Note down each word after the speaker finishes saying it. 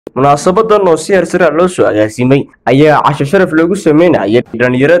munaasabadan oo si heersare loo soo agaasimay ayaa casho sharaf loogu sameeyay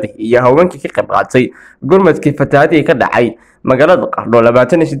dhalinyaradii iyo haweenkii ka qayb qaatay gurmadkii fatahadii ka dhacay maglaada Qardho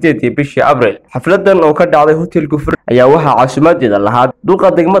 28 bishii Abriil. xafladan oo ka dhacday hotel Gufur ayaa waxa caasimadeeda lahaa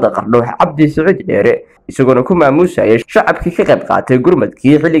Duqa degmada Qardho Cabdi Saciid Dheere isagoo ku maamuusay shacabkii ka qayb qaatay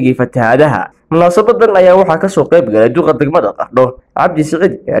gurmadkii xilligii fatahadaha. munaasabadan ayaa waxa ka soo qayb galay Duqa degmada Qardho Cabdi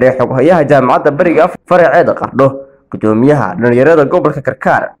Saciid Dheere xoghayaha jaamacadda bariga faraceeda Qardho gudoomiyaha dhalinyarada gobolka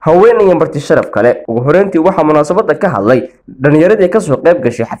Karkaar haweeney marti sharaf kale ugu horeyntii waxa munaasabada ka hadlay dhalinyaradii ka soo qayb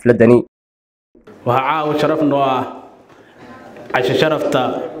gashay xafladani. waxa sharaf noo ah casho sharafta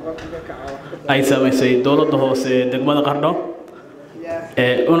ay samaysay dawladda hoose degmada Qardho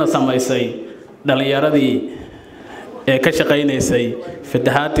una samaysay dhalinyaradii ka shaqeynaysay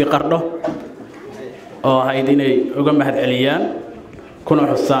fatahadii Qardho oo ahayd inay uga mahadceliyaan kuna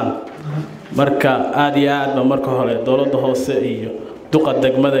xusaan marka aad iyo aad ba marka hore dawladda hoose iyo duqa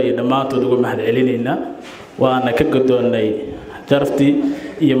degmada iyo dhamaantood uga mahadcelinayna waana ka godoonay jaraftii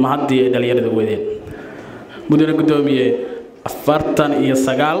iyo mahadii dhalinyarada wadeen mudane gudoomiye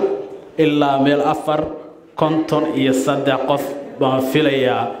 49 ilaa meel 53 qof baan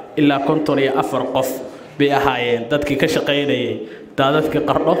filayaa ilaa 54 qof bay ahaayeen dadkii ka shaqeynayay daadadka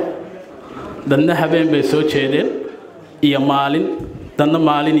Qardho dadna habeen bay soo jeedeen iyo maalin dadna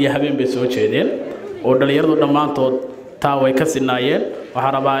maalin iyo habeen bay soo jeedeen oo dhalinyaradu dhamaantood taa way ka sinaayeen waxa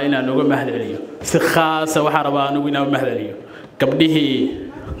rabaa inaan uga mahadceliyo si khaas ah waxa rabaa inaan uga mahadceliyo gabdhihii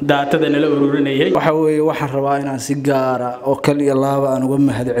daatada nala ururinayay waxaan rabaa inaan si gaar ah oo kaliya laaba aan uga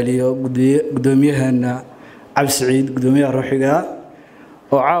mahadceliyo gudoomiyahana Cabdi Saciid gudoomiyaha ruuxiga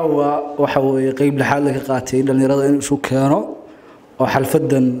oo caawa waxa qayb laxaad laga qaatay dhalinyarada in isu keeno oo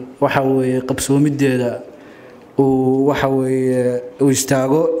xalfadan waxa qabsoomideeda waxa uu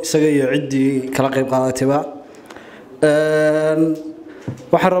istaago isaga iyo cidii kala qayb qaadatayba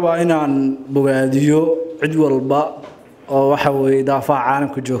waxaan rabaa inaan bogaadiyo cid walba oo waxa daafaca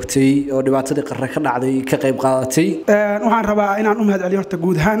caalamka joogtay oo dhibaatadii Qardho ka dhacday ka qayb qaadatay waxaan rabaa inaan u mahadceliyo horta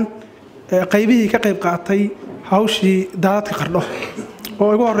guud ahaan qaybihii ka qayb qaatay hawshii daadadka Qardho oo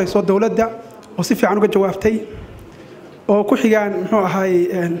ugu horeyso dawladda oo si fiican uga jawaabtay oo ku xigaan muxuu ahaay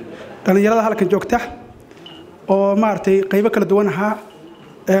dhalinyarada halkan joogta oo maartay qayb kala duwan ahaa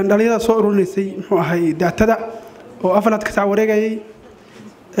dhalinyarada soo ururisay muxuu ahaay daatada oo aflaad ka wareegayay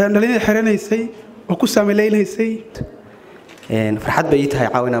dhalinyarada xiranaysay oo ku saameynaysay farxad bay tahay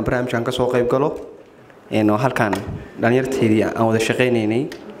caawinaan barnaamijkan ka soo qayb galo oo halkan dhalinyarteedii aan wada shaqeynaynay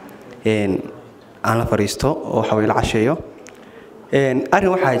aan la fariisto oo xawil casheeyo arin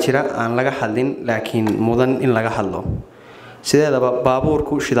waxa jira aan laga hadlin laakiin mudan in laga hadlo sideedaba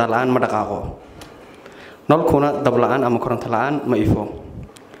baabuurku shidaal aan ma dhaqaaqo nalkuna dab la'aan ama koronto la'aan ma ifo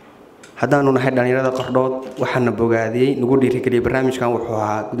haddaanu nahay dhalinyarada Qardhood waxaana bogaadiyay nagu dhiirigeliyay barnaamijkan wuxuu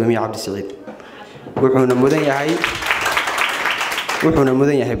ahaa gudoomiyaha Cabdi Saciid wuxuuna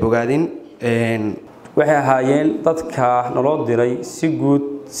mudan yahay bogaadin waxay ahaayeen dadka naloo diray si guud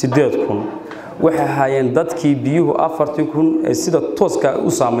 8,000 waxay ahaayeen dadkii biyuhu 40,000 ee sida tooska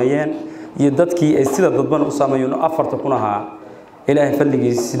u saameeyeen iyo dadkii ay sida dadban u saameeyeen 40,000 ahaa ilaahay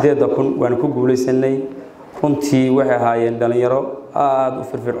fadligiisa 8,000 waan ku guuleysanay runtii waxay ahaayeen dhalinyaro aad u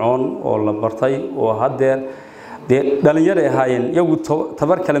firfircoon oo la bartay oo hadeer dhalinyaro ahaayeen iyagu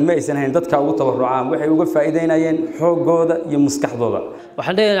tabar kale ma aysan hayn dadka ugu tabarucaan waxay uga faa'iideynayeen xoogooda iyo maskaxdooda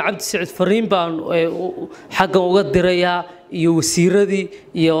waxaan leeyahay Cabdi Saciid fariin baan xagga uga dirayaa iyo wasiiradii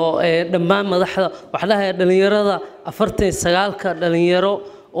iyo dhammaan madaxda waxa lahayd dhalinyarada 49 ka dhalinyaro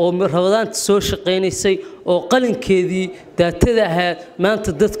oo rabadaanta soo shaqeynaysay oo qalinkeedii daatada ahaa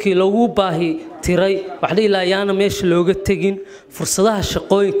maanta dadkii lagu baahi tiray wax leeyahay meesha looga tagin fursadaha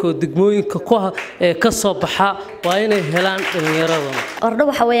shaqooyinka oo degmooyinka ka soo baxa waa inay helaan dhalinyarada Qardho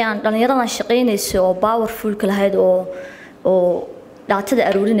waxa weeyaan dhalinyarada shaqeynaysa oo powerful ka lahayd oo daatada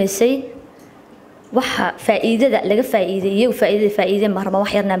aruurinaysay waxa faa'iidada laga faa'iideeyay faa'iido marma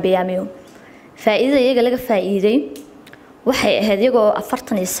wax yarnaan biyaamiyo faa'iidada iyaga laga faa'iiday waxay ahayd iyagoo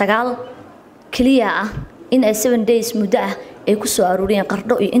 49 kaliya ah in ay 7 days muddo ah ay ku soo aruuriyeen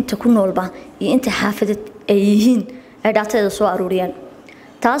Qardho iyo inta ku noolba iyo inta xaafadad ay yihiin ay daatada soo aruuriyeen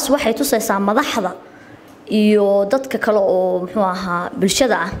taas waxay tusaysaa madaxda iyo dadka kale oo muxuu ahaa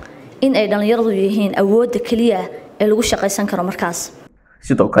bulshada ah in ay dhalinyaradu yihiin awoodda kaliya ee lagu shaqeysan karo markaas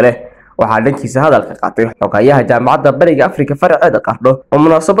sidoo kale waxaa dhankiisa hadalka qaatay xoghayaha jaamacadda bariga Afrika faraceeda Qardho oo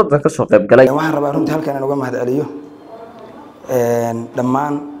munaasabada ka soo qayb galay waxaan rabaa runtii halkan aan uga mahadceliyo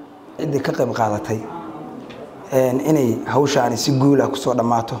dhammaan cidii ka qayb qaadatay inay hawshaan si guul ah ku soo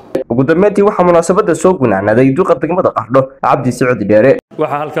dhamaato ugu dambeyntii waxa munaasabada soo gunaanaday Duqa degmada Qardho Cabdi Saciid Dheere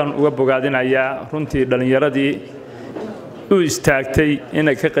waxa halkan uga bogaadinayaa runtii dhalinyaradii u istaagtay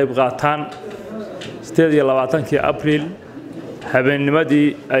inay ka qayb qaataan 28 Abriil habeennimadii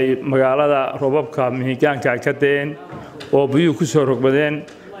ay magaalada roobabka mihigaanka ka da'een oo biyuhu ku soo rogmadeen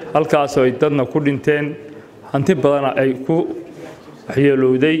halkaas oo ay dadna ku dhinteen hanti badan ay ku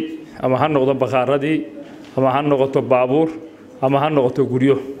waxyeelowday ama ha noqdo baqaaradii ama ha noqoto baabuur ama ha noqoto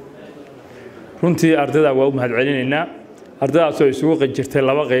guryo runtii ardayda waa u mahadcelinaynaa ardaydaas oo isugu qeybjirtay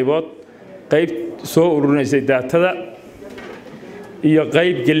laba qaybood qayb soo ururinaysay daatada iyo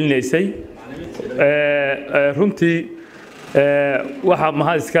qayb gelinaysay runtii waxa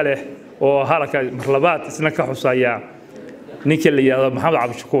mahad iska leh oo halka marlabaad isna ka xusaya ninka la yiraahdo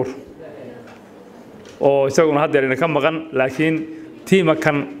Maxamed Cabdi oo isaguna hadeerina ka maqan laakiin tiima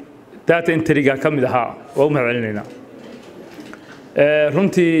kan data entry-ga kamid ahaa waa u mahadcelinaynaa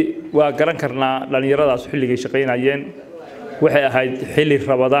runtii waa garan karnaa dhalinyaradaas xilligay shaqeynayeen waxay ahayd xilli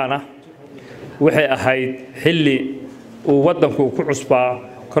Ramadaan ah waxay ahayd xilli uu wadanku ku cusbaa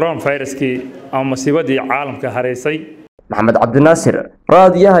coronavirus-kii ama masiibadii caalamka hareysay maxamed cabdi naasir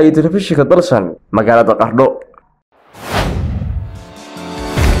raadiyaha iyo telefishinka dalsan magaalada Qardho